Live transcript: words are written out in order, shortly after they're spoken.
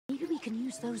can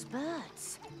use those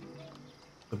birds.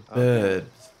 The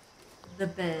birds. The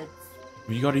birds.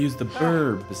 You gotta use the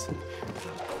burbs.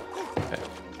 Okay.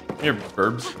 Here,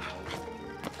 burbs.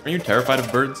 Are you terrified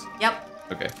of birds? Yep.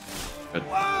 Okay. Good.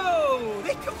 Whoa!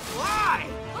 They can fly!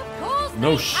 Of course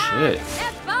No they shit. can.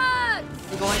 They're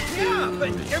birds. We're going Yeah, but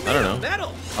to. they're I made don't of know.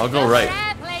 metal. I'll go right.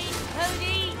 Airplanes,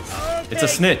 Cody. It's a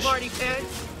Thanks, snitch. Marty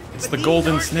Pants. It's But the these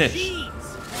golden aren't snitch. machines.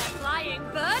 They're flying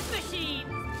bird machines.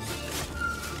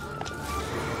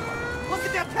 Look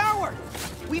at that tower.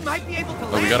 We might be able to Oh,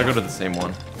 land. we gotta go to the same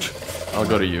one. I'll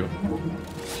go to you.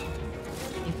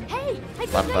 Hey, I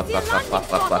Flap, can flap, see a flap, flap, landing flap, flap,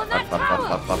 spot flap, on that flap, flap, tower.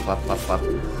 flap, flap, flap, flap, flap.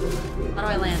 How do I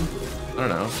land? I don't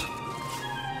know.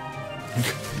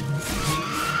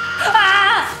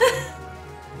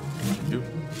 You.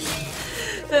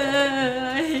 I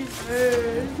hate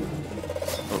birds.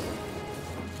 Oh,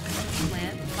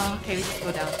 Land. Oh, okay, we just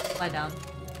go down. Fly down.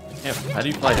 yeah. How do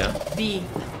you fly down? B.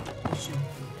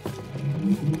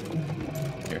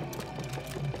 Here.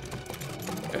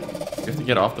 Okay. You have to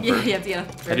get off the Yeah, bird. you have to get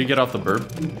off. How do you get off the bird?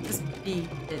 Just B.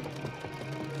 It.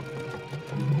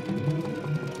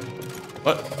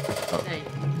 What? Oh. There you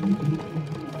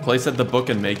Clay said the book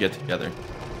and May get together.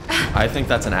 I think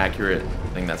that's an accurate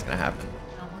thing that's gonna happen. go.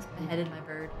 I almost beheaded my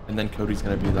bird. And then Cody's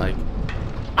gonna be like,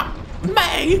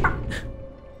 May!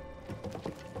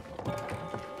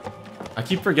 I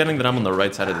keep forgetting that I'm on the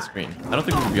right side of the screen. I don't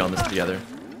think we can be on this together.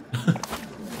 F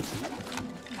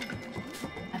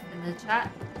in the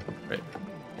chat. Right.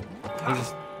 I'll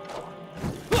just-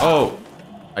 Oh!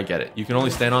 I get it. You can only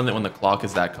stand on it when the clock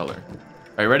is that color.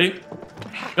 Are you ready?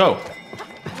 Go!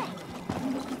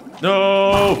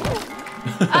 No!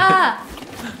 Ah!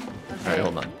 Alright,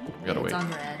 hold on. We gotta It's wait. on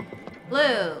red.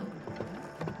 Blue.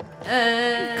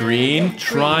 Green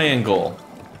triangle.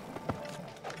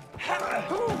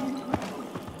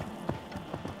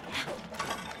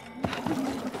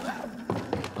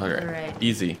 Okay, Alright.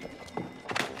 easy.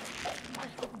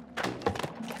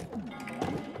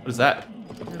 What is that?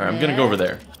 Alright, I'm gonna go over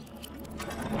there.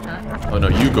 Huh? Oh no,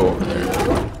 you go over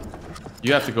there.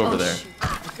 You have to go over Oh, there. shoot.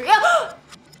 Ah!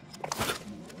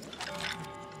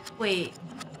 Wait,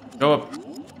 Go up.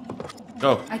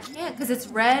 Go. I can't because it's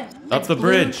red. Up it's the blue.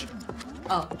 bridge.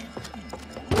 Oh.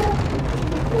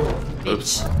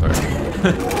 Oops.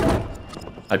 Alright.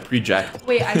 I pre-jacked.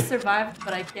 Wait, I survived,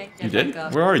 but I can't get You did? back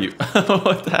up. Where are you?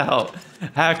 What the hell?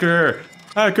 Hacker!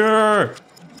 Hacker!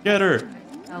 Get her!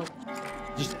 Oh,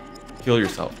 Just kill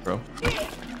yourself, bro.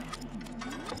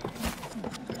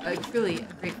 truly a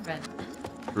great friend.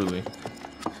 Truly.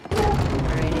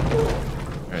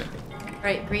 Alrighty. Alright.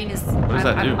 Alright, green is. does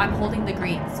that do? I'm holding the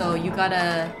green, so you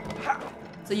gotta.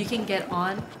 So you can get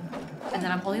on, and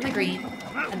then I'm holding the green,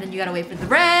 and then you gotta wait for the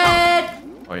red.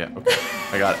 Oh yeah, okay.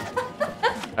 I got it.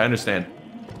 I understand.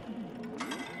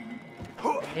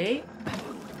 Okay.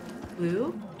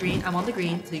 Blue, green. I'm on the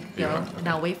green, so you can You go. are, And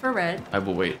now wait for red, I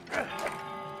will wait.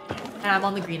 and I'm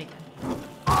on the green again.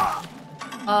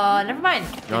 Never mind.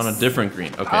 You're on a It's- different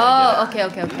green. Okay. Oh, I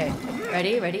get okay.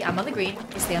 Ready? I'm on the green.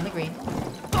 You stay on the green.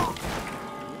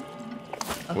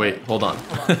 it. Wait, hold on.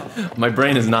 Hold My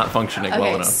brain is not functioning well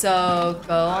Okay, enough. so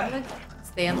go on the.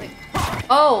 Stay on the.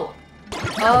 Oh!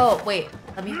 Oh, wait.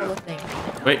 Let me hold the thing.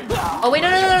 Wait, Oh, wait, no.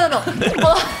 Hold on.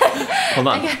 hold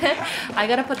on. I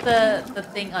gotta put the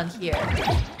thing on here.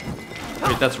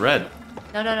 Wait, that's red.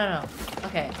 No.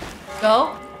 Okay.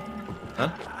 Go. Huh?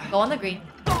 Go on the green.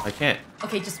 I can't.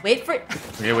 Okay, just wait for it.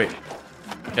 Okay, wait.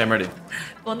 Okay, I'm ready.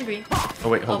 Go on the green. Oh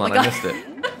wait, hold Oh on, my I God. missed it.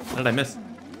 What did I miss?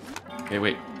 Okay,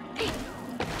 wait.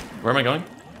 Where am I going?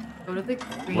 Go to the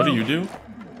green. What do you do?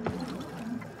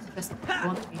 Just go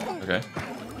on the green. Okay.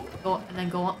 Go and then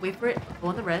go on. Wait for it. Go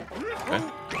on the red. Okay.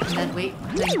 And then wait.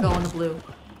 And then go on the blue.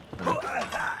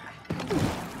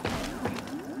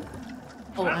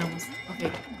 Oh, I almost.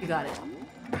 Okay, you got it.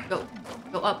 Go.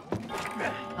 Go up.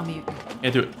 Tell me you can.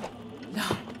 Can't do it. No.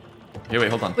 Okay, wait,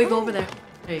 hold on. Wait, go over there.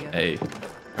 There you go. Hey.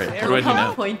 Alright, what do I do I'm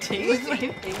now? pointing with my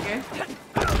finger.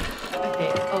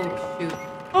 Okay. Oh shoot.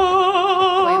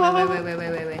 Oh!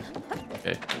 Wait.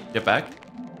 Okay, get back.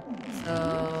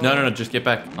 So. No, just get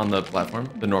back on the platform,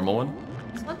 the normal one.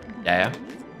 This one? Yeah.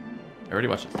 I already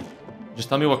watched it. Just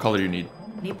tell me what color you need.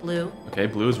 I need blue. Okay,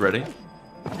 blue is ready.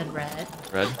 And then red.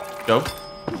 Red, go.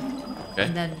 Okay,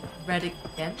 And then red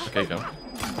again. okay, go.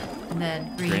 And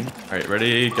then green. Green. Alright,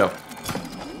 ready, go.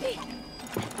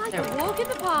 Like There we a walk in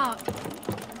the park.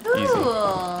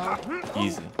 Cool.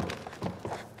 Easy.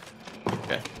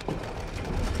 Okay.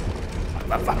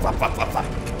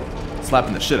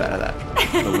 Slapping the shit out of that.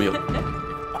 The wheel.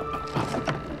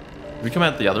 Did we come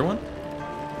at the other one?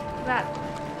 What's that?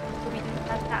 What do we do?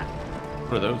 That.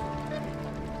 What are those?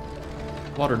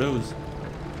 Water nose.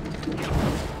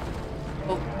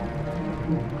 Oh,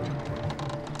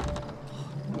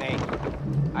 May,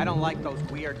 I don't like those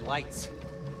weird lights.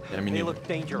 Yeah, I mean, They look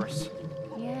dangerous.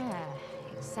 Yeah,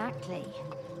 exactly.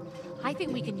 I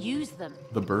think we can use them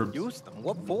the burbs. Use them?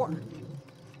 What for?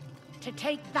 to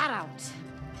take that out.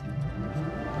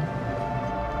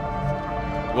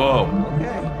 Whoa.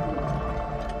 Okay.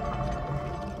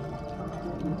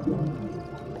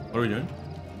 What are we doing?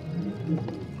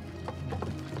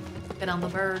 get on the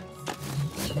birds.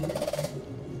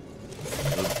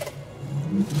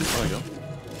 There we go.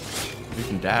 You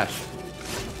can dash.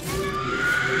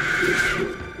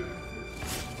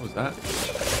 What was that?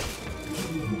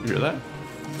 You hear that?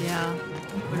 Yeah.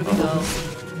 Where do we go?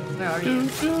 Where are you?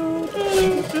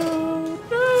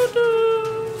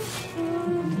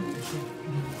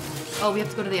 Oh, we have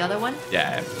to go to the other one?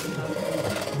 Yeah.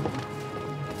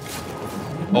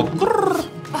 Oh, grrr.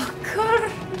 Oh,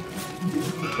 God.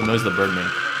 The noise the bird made.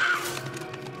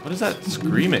 What is that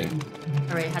screaming?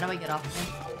 Alright, how do I get off again?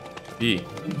 B.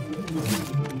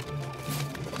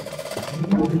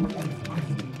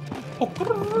 Oh,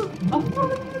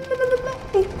 grrr.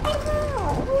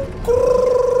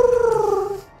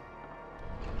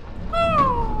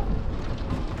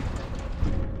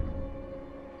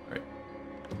 Alright.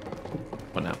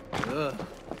 What now? Ugh.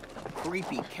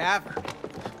 Creepy cavern.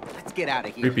 Let's get out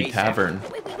of here. Creepy ASAP. cavern.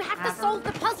 We have to solve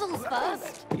the puzzles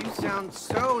first. You sound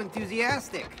so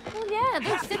enthusiastic. Well, yeah,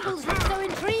 those symbols look so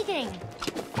intriguing.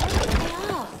 There they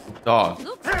are. Dog.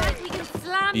 Looks like we can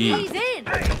slam Bee. these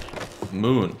in.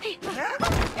 Moon.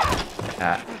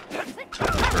 Cat.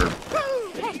 Bird.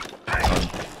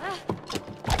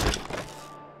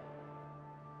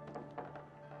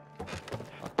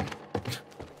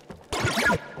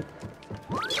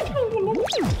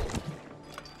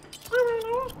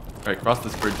 Alright, cross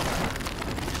this bridge.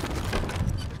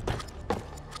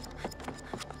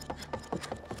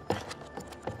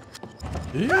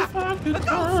 If I could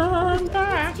turn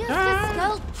back Just time.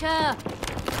 a sculpture.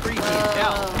 Creepy as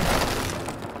hell.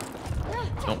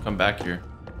 Don't come back here.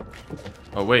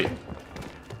 Oh, wait.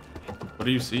 What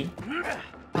do you see?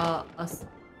 A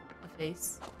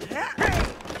face.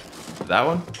 That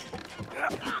one?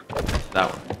 That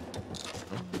one.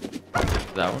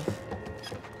 That one?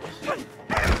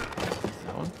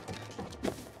 That one?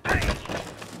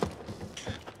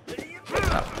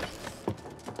 That one.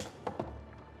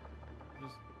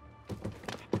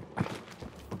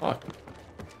 Fuck.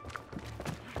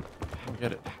 I don't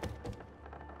get it.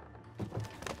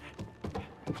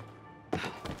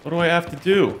 What do I have to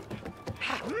do?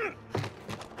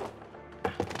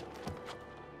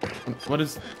 What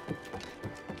is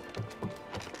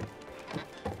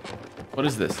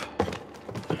this?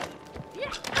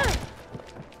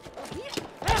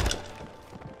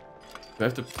 Do I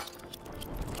have to...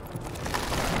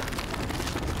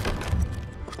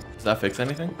 Does that fix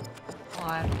anything?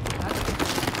 Why?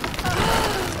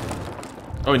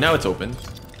 Oh, now it's open.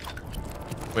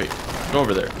 Wait, go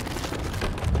over there.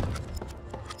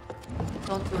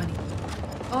 Don't do anything.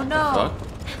 Oh no! Fuck.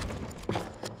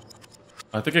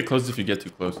 I think it closes if you get too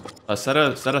close. Set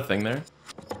a thing there.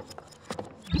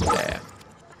 Yeah.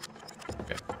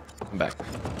 Okay, come back.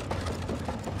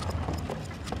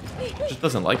 It just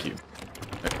doesn't like you.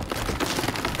 Okay.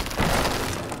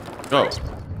 Go.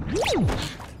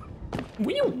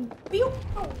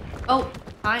 Oh,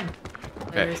 time.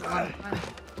 Okay. There's a lot of time.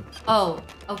 Oh,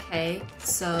 okay.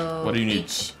 So What do you need?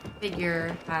 each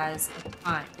figure has a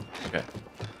time. Okay.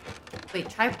 Wait,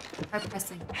 try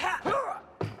pressing.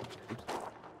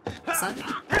 Sun?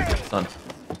 Sun.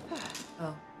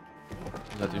 Oh. What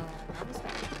does that do?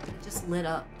 It just lit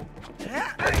up.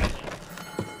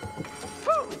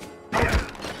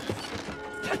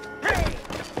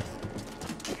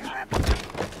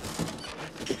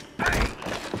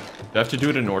 Do I have to do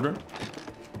it in order?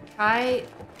 Try.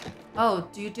 Oh,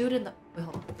 do you do it in the? Wait,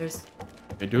 hold on. There's.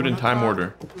 Okay, do it in 1 time o'clock,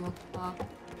 order. 2 o'clock,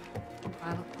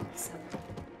 5 o'clock, 7.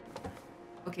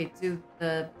 Okay, do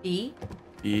the bee,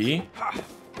 B.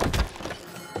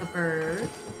 the bird, You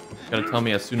gotta tell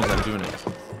me as soon as I'm doing it.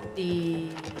 the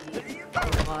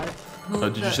what? Oh,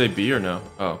 did you say B or no?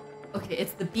 Oh. Okay,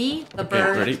 it's the bee, the Okay,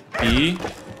 bird, ready? B.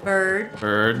 bird,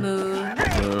 Bird. moon,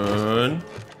 Moon.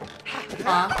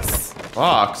 fox,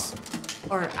 Fox.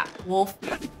 or wolf.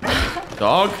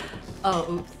 Dog.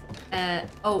 Oh, oops.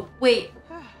 Oh, wait.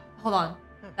 Hold on.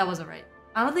 That wasn't right.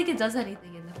 I don't think it does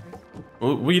anything in the first.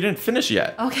 Well, we didn't finish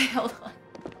yet. Okay, hold on.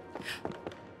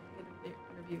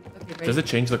 Review. Okay, ready? Does it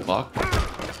change the clock?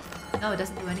 No, it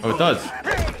doesn't do anything. Oh, it does. No,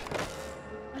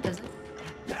 it doesn't.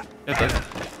 Yeah, it does.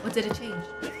 What did it change?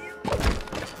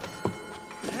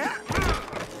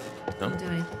 No. Didn't do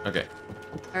Okay.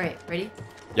 All right, ready?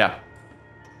 Yeah.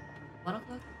 1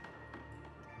 o'clock,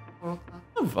 4 o'clock,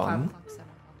 One. 5 o'clock, 7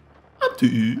 o'clock.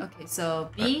 Two. Okay, so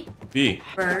B, B.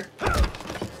 bird.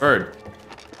 Bird.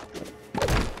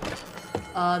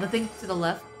 The thing to the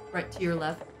left, right to your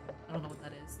left. I don't know what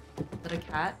that is. Is that a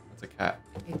cat? That's a cat.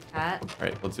 Okay, cat. All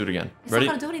right, let's do it again. It's Ready?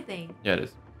 not gonna do anything. Yeah, it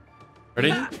is.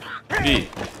 Ready? B.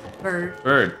 Bird,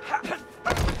 Bird.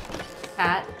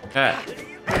 cat, Cat.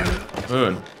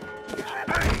 moon, Moon.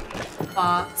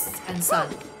 fox, and sun.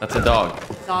 That's a dog.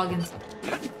 Dog and sun.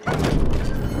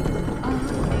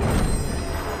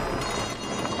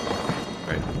 All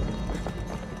right.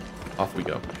 Off we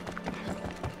go.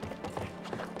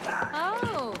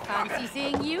 Oh, fancy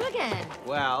seeing you again.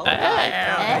 Well, Nay.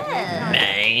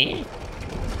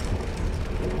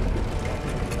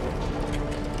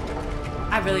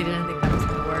 I really didn't think that was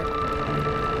gonna work.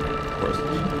 Of course.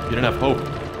 You didn't have hope.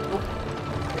 Nope.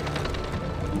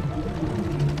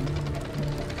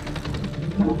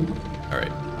 All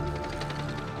right.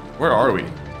 Where are we? I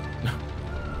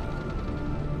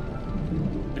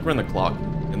think we're in the clock.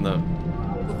 In the...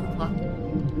 Cuckoo clock.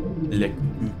 Le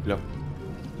cuckoo clock.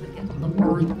 Look at the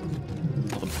bird.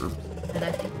 All the burps. And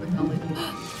I think we're going.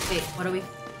 Wait, what are we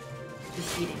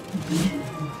defeating?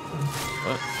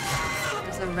 What?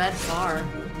 There's a red bar.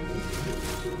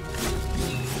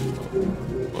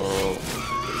 Whoa.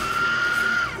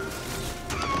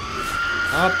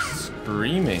 Stop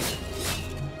screaming.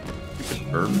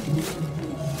 Stupid burp. I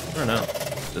don't know.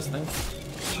 This thing?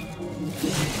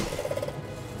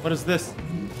 What is this?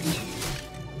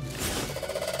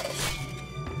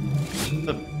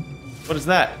 What is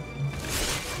that?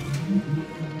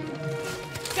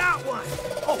 got one.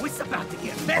 Oh, it's about to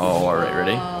get messy. Oh, alright,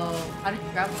 ready? Oh, how did you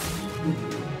grab one?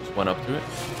 Just went up to it.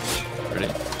 Ready?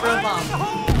 Throw a bomb.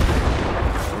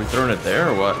 Are we throwing it there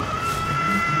or what?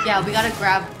 Yeah, we gotta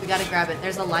grab it.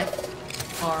 There's a life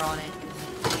bar on it.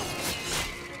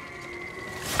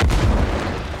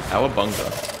 Cowabunga.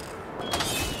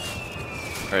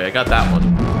 Alright, I got that one.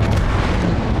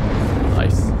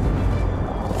 Nice.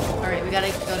 Alright, we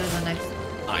gotta go to the next.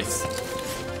 Nice.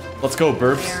 Let's go,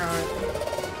 burps. Where are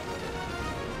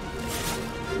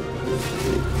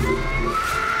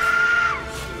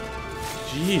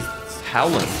Jeez, it's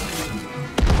howling.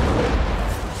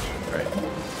 Alright.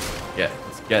 Yeah,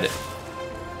 let's get it.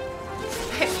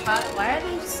 Why are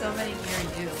there so many near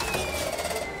you?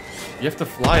 You have to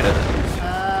fly to them.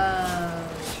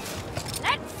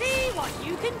 Let's see what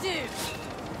you can do.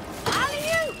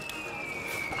 Alley-oop!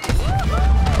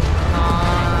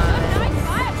 Nice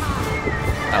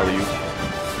firepower. Alley-oop.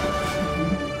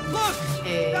 Look,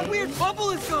 Okay. that weird bubble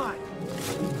is gone.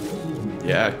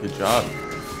 Yeah, good job.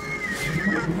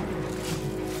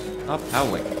 Stop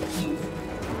howling.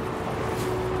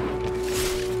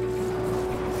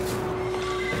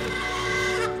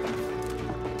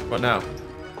 What now?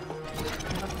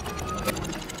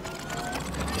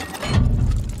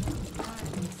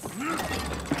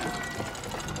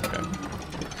 Okay.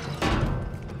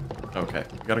 Okay,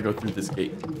 we gotta go through this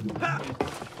gate.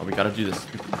 Oh, we gotta do this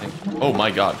stupid thing. Oh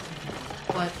my god.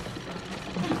 What?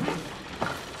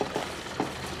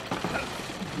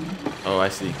 Oh, I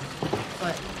see.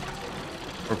 What?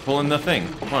 We're pulling the thing.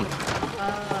 Come on.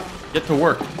 Oh. Get to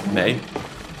work, May.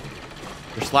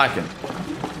 You're slacking.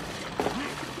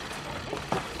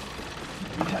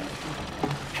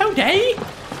 Howdy!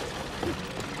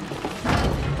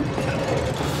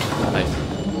 Nice.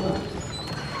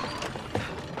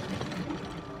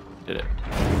 Did it.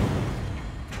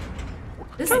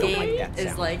 This Like game that is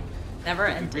sound. like never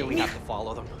We ending. really have to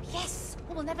follow them. Yes,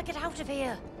 or we'll never get out of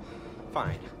here.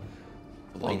 Fine.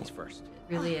 Long. Ladies first.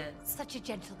 It really is. Such a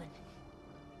gentleman.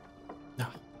 No.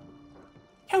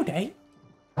 Howdy.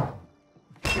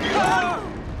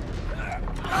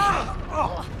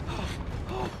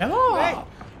 Hello. Hey,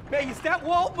 May, is that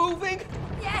wall moving?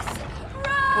 Yes,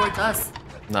 run! Towards us.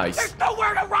 Nice. There's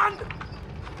nowhere to run.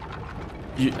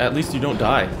 At least you don't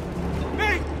die.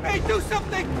 May, do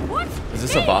something. What? Is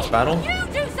this a boss battle? You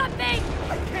do something!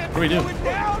 I can't What do we do? slow it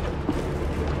down.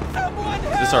 Someone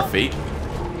Is this our help. fate?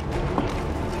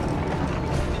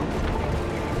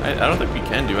 I don't think we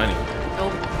can do anything.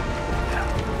 Nope.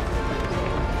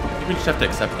 I think we just have to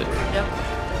accept it. Yep.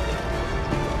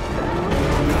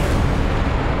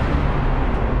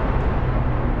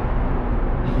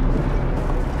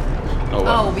 Oh,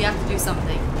 well. Oh, we have to do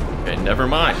something. Okay, never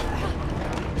mind.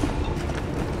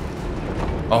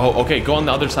 Oh, okay, go on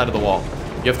the other side of the wall.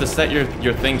 You have to set your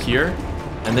thing here,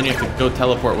 and then you have to go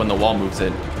teleport when the wall moves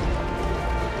in.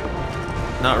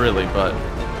 Not really, but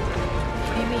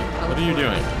What do you mean? what are you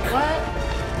doing? What?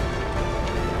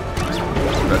 Rest in peace.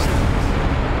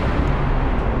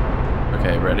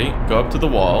 Okay, ready? Go up to the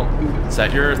wall.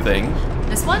 Set your thing.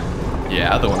 This one?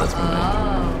 Yeah, the one that's moving.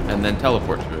 Oh. And then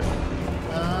teleport to it.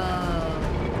 Oh.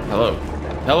 Hello.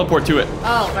 Teleport to it.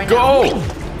 Oh, right Go! now.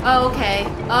 Oh, okay.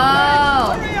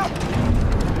 Oh. Hurry up!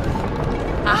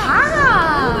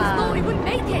 Aha! Thought we wouldn't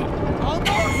make it. Almost!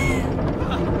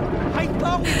 I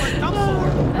thought we were done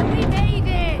for. And we made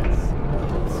it.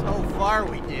 So far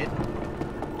we did.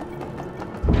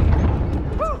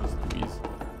 Jeez.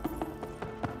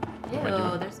 Ew, am I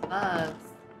doing? there's bugs.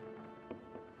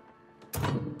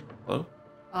 Hello?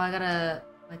 Oh, I gotta...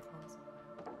 my clothes.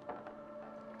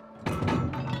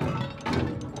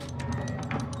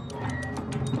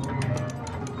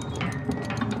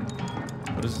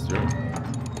 What is this doing?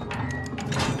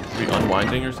 Are we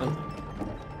unwinding or something?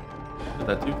 Did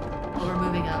that do? Oh, we're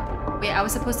moving up. Wait, I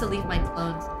was supposed to leave my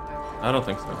clones. I don't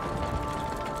think so.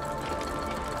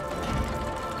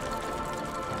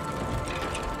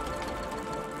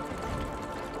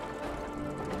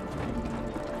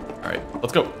 Alright,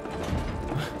 let's go.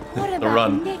 What a The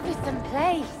run. magnificent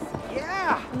place.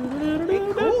 Yeah!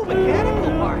 Big cool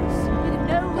mechanical parts. With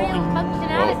no real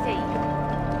functionality.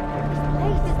 This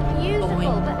place is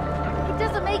beautiful, but it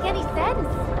doesn't make any sense.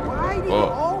 Why do you Whoa.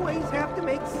 always have to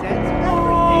make sense of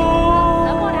everything?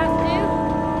 Someone has to.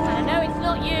 And I know it's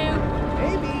not you.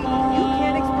 Maybe you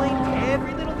can't explain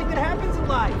every little thing that happens in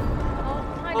life.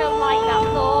 Oh, I don't like that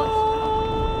thought.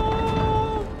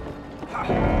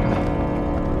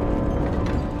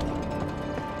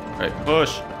 Alright,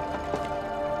 push.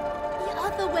 The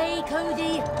other way,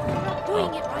 Cody. You're not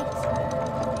doing it right.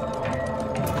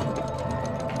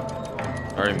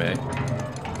 Sorry, May.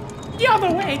 The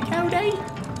other way, Cody.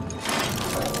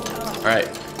 Alright.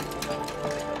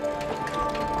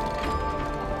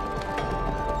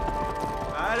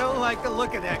 I don't like the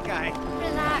look of that guy.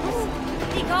 Relax.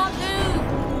 He can't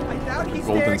move. I doubt he's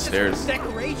Golden there just for stairs.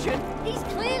 decoration. He's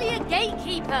clearly a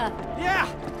gatekeeper. Yeah,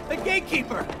 the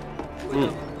gatekeeper.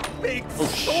 Ooh. Big Oh,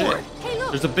 sword. shit. Hey,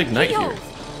 look. There's a big knight keyholes. here.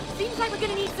 Seems like we're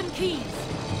gonna need some keys.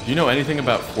 Do you know anything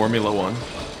about Formula One?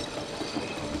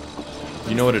 Do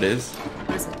you know what it is?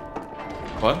 What is it?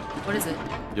 What? What is it?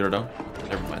 You don't know?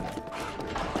 Never mind.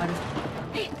 What is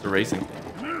it? It's a racing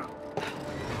thing.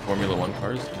 Formula One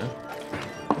cars, you know?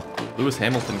 Lewis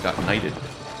Hamilton got knighted.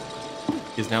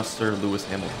 He is now Sir Lewis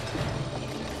Hamilton.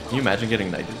 Can you imagine getting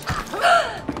knighted?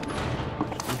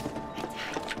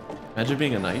 Imagine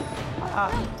being a knight.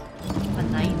 A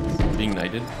knight? Being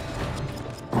knighted.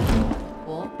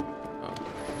 Cool. Oh.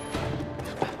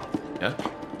 Yeah?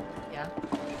 Yeah.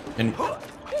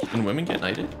 Can women get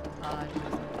knighted?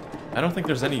 I don't think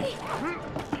there's any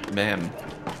ma'am.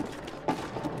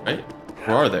 Right?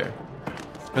 Or are there?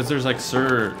 Because there's like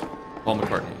Sir Paul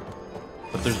McCartney.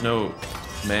 But there's no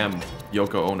ma'am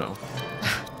Yoko Ono.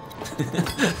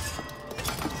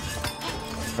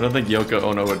 I don't think Yoko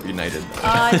Ono would be knighted.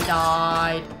 I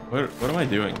died. What am I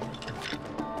doing?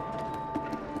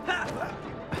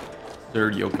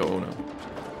 Sir Yoko Ono.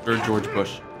 Sir George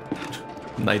Bush.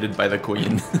 Knighted by the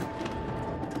Queen.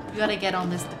 You gotta get on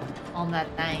this, on that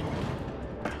thing.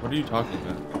 What are you talking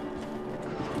about?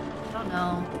 I don't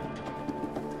know.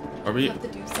 Are You we? have to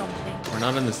do something. We're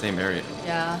not in the same area.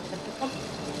 Yeah.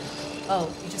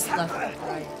 Oh, you just left.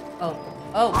 Right. Oh.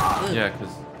 Oh. Ugh. Yeah,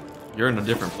 because you're in a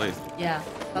different place. Yeah.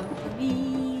 Come to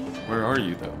me. Where are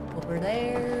you though? Over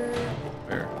there.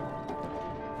 Where?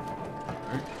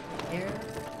 Where? There.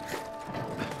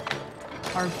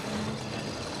 Our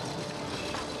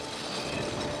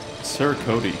Sir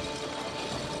Cody.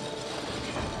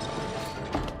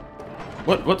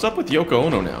 What's up with Yoko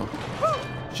Ono now?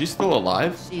 She's still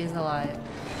alive? She is alive.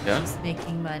 Yeah? She's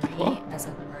making money Whoa. as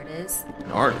an artist,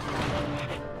 An art.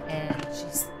 and she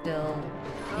still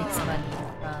makes money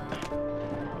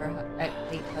from her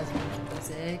late husband's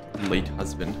music. Late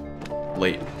husband.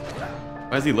 Late.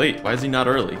 Why is he late? Why is he not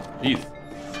early? Jeez.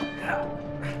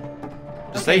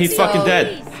 Just say he's so fucking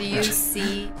dead. Do you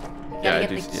see? You gotta Yeah, I get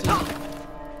do the see key, it.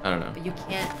 I don't know. but you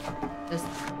can't just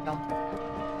jump.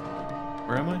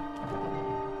 Where am I?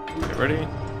 Okay, ready?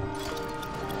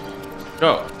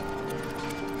 Go.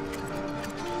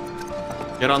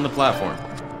 Get on the platform.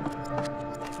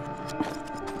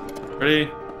 Ready?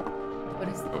 What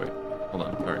is? Oh wait. Hold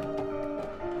on. Sorry.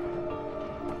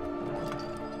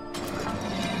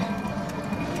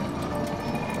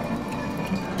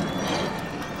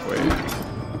 Wait.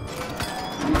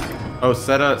 Oh,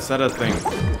 set a thing.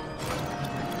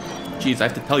 Jeez, I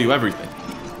have to tell you everything.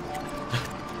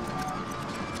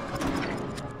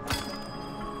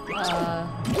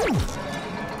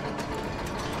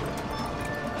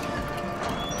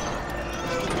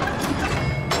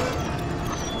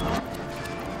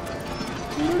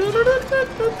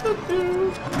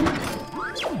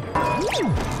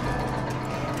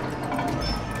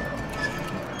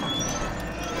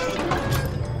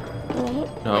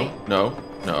 No, no,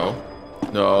 no,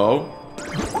 no.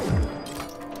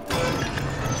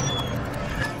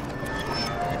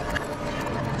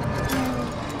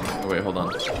 Oh, wait, hold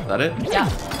on. Is that it? Yeah.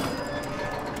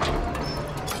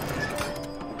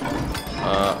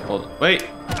 Hold on. Wait!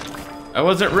 I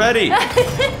wasn't ready! All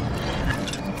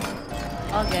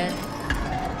good.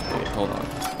 Wait, hold on.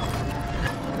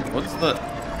 What's the...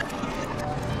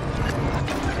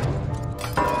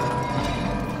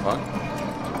 Fuck?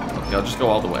 Okay, I'll just go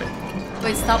all the way.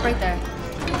 Wait, stop right there.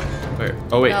 Where?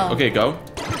 Oh, wait. No. Okay, go.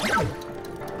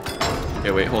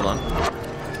 Okay, wait, hold on.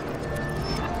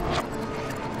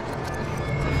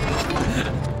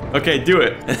 Okay, do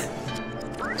it.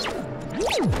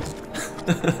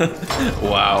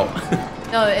 Wow.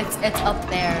 No, it's up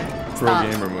there. Pro Stop.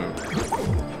 gamer move.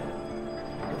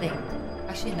 I think.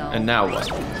 Actually, no. And now what?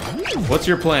 What's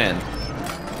your plan?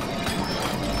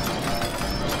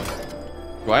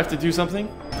 Do I have to do something?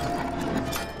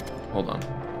 Hold on.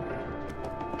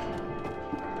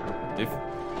 Do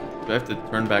I have to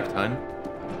turn back time?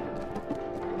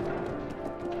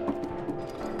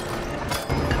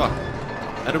 Fuck.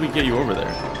 How do we get you over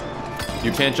there?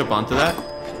 You can't jump onto that?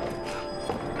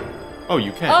 Oh,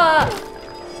 you can.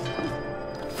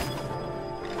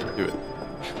 Do it.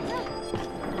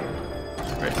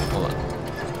 Right, hold on.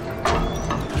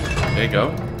 Okay,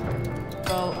 go.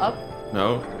 Go up,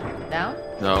 No, down.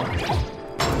 no.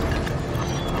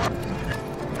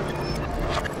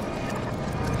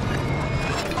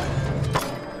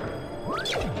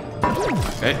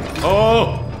 Okay.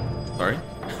 Oh! Sorry.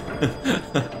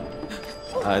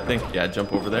 I think, yeah,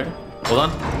 jump over there. Hold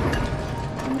on.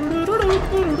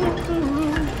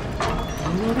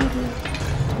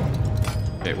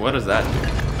 Okay, what does that do?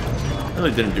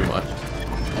 Really didn't do much.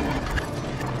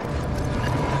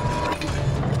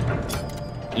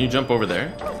 Can you jump over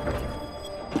there?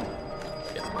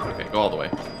 Yeah, okay, go all the way.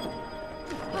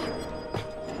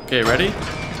 Okay, ready?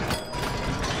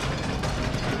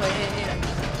 Wait.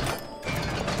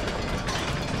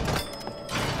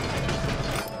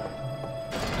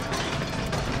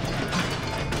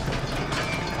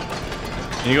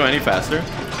 Can you go any faster?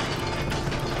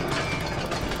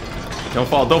 Don't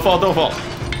fall, don't fall, don't fall.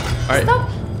 All right. Stop.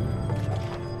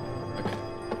 Okay.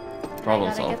 Problem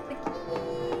I gotta solved. get the key.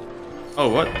 Oh,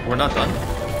 what? We're not done?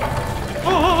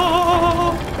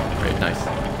 Oh! Great, nice.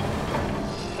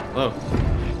 Hello.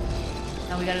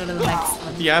 Now we gotta go to the next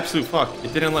one. The absolute fuck.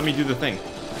 It didn't let me do the thing.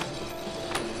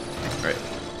 Alright.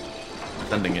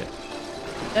 Sending it.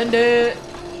 Send it.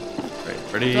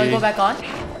 Right, ready? Do I go back on?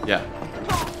 Yeah.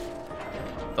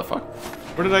 The fuck?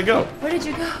 Where did I go? Where did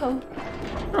you go?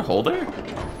 Is there a hole there?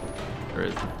 There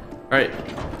is. Alright,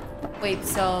 Wait,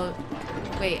 so...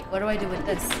 Wait, what do I do with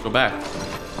this? go back.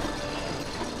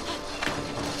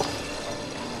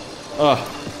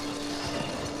 Ugh.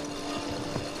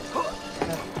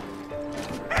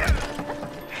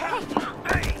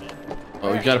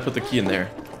 Oh, you gotta put the key in there.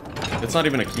 It's not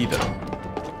even a key though.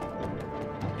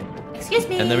 Excuse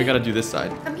me. And then we gotta do this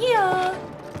side. I'm here.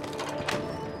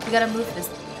 We gotta move this.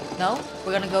 No?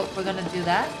 We're gonna do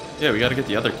that? Yeah, we gotta get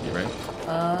the other key, right?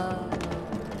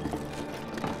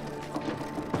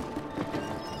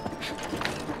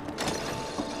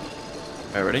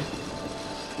 Alright, ready?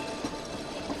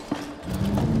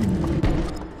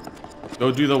 Go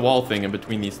do the wall thing in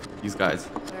between these guys.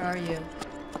 Where are you?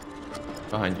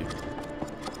 Behind you.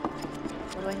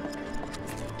 What do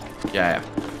I... Yeah.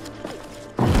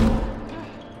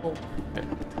 Oh. Okay.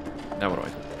 Now what do I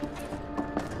do?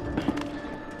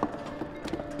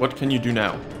 What can you do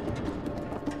now?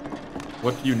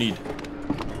 What do you need?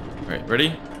 Alright, ready?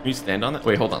 Can you stand on that?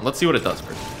 Wait, hold on. Let's see what it does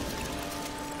first.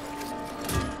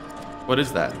 What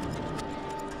is that?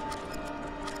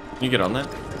 Can you get on that?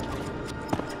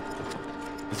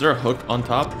 Is there a hook on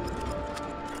top?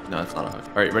 No, it's not a hook.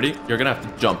 Alright, ready? You're gonna have to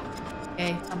jump.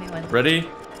 Okay, tell me when. Ready?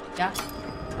 Yeah.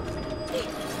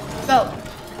 Go.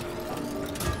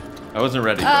 I wasn't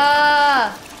ready.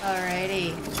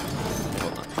 Alrighty.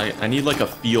 Hold on. I need like a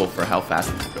feel for how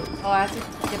fast this goes. Oh, you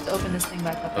have to open this thing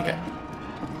back up Okay. again.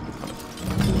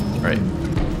 Alright.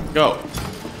 Go.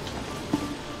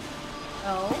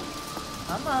 Oh.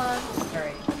 Come on.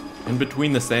 Alright. In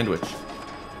between the sandwich.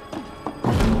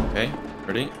 Okay,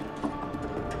 ready?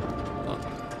 Hold on.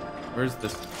 Where's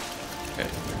this? Okay,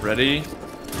 ready?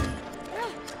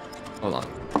 Hold on.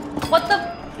 What the?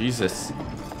 Jesus.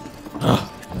 Ugh.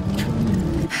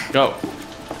 Go.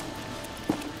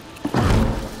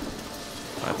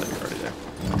 I thought you were already there.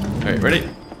 Alright, ready?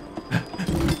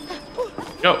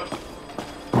 Go.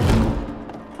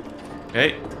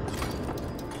 Okay.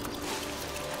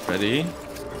 Ready?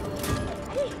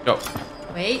 Go.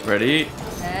 Wait. Ready?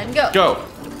 And go. Go.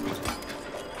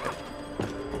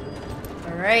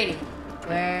 Alrighty.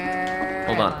 Where?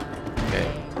 Hold on. am I?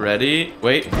 Okay. Ready?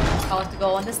 Wait. I'll have to go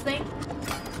on this thing.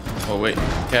 Oh, wait.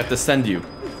 Okay, I have to send you.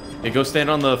 Okay, go stand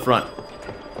on the front.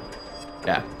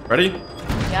 Yeah. Ready?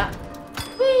 Yeah.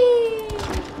 Whee!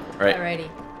 Alright. Alrighty.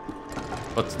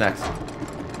 What's next?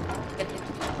 Get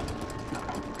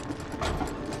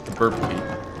the Burp me.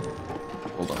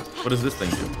 Hold on. What does this thing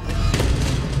do?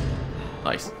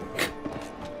 Nice.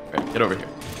 Alright, get over here.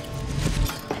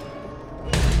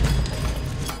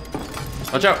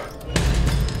 Watch out!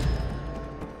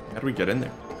 How do we get in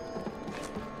there?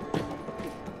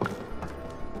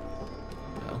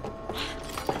 No.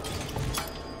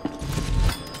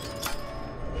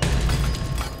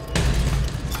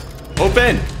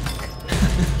 Open!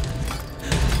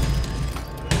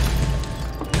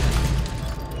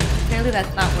 Clearly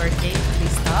that's not working.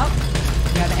 Please stop.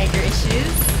 You have anger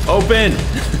issues. Open!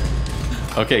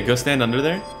 Okay, go stand under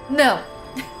there. No.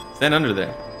 Stand under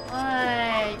there.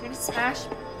 Why? You're gonna smash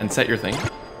me. And set your thing.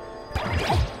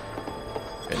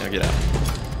 Okay, now get out.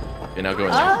 Okay, now go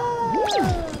in there. Oh.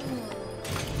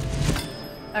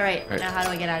 Alright, Alright. now how do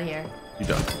I get out of here? You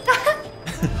don't.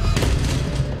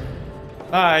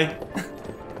 Bye.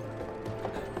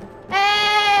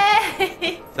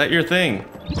 Hey! Set your thing.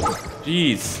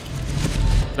 Jeez.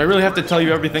 Do I really have to tell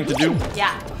you everything to do?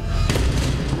 Yeah.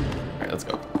 Alright, let's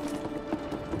go.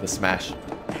 The smash.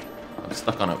 I'm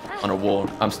stuck on a wall.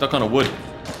 I'm stuck on a wood.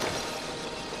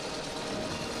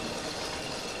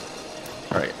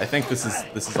 Alright, I think this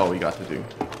is all we got to do.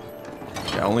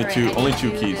 Yeah, only Alright, two I need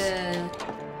keys. to-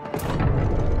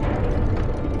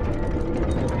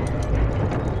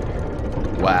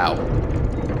 Wow.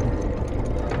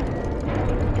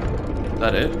 Is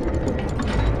that it?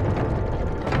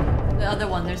 The other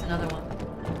one, there's another one.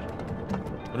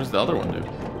 What does the other one do? You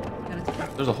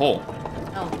gotta- There's a hole.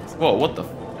 Oh, this one. Whoa, what the?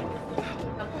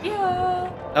 Up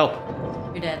here. Help.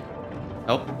 You're dead.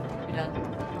 Help. You're done.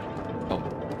 Help.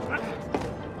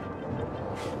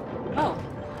 Oh.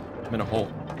 I'm in a hole.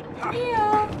 Yeah.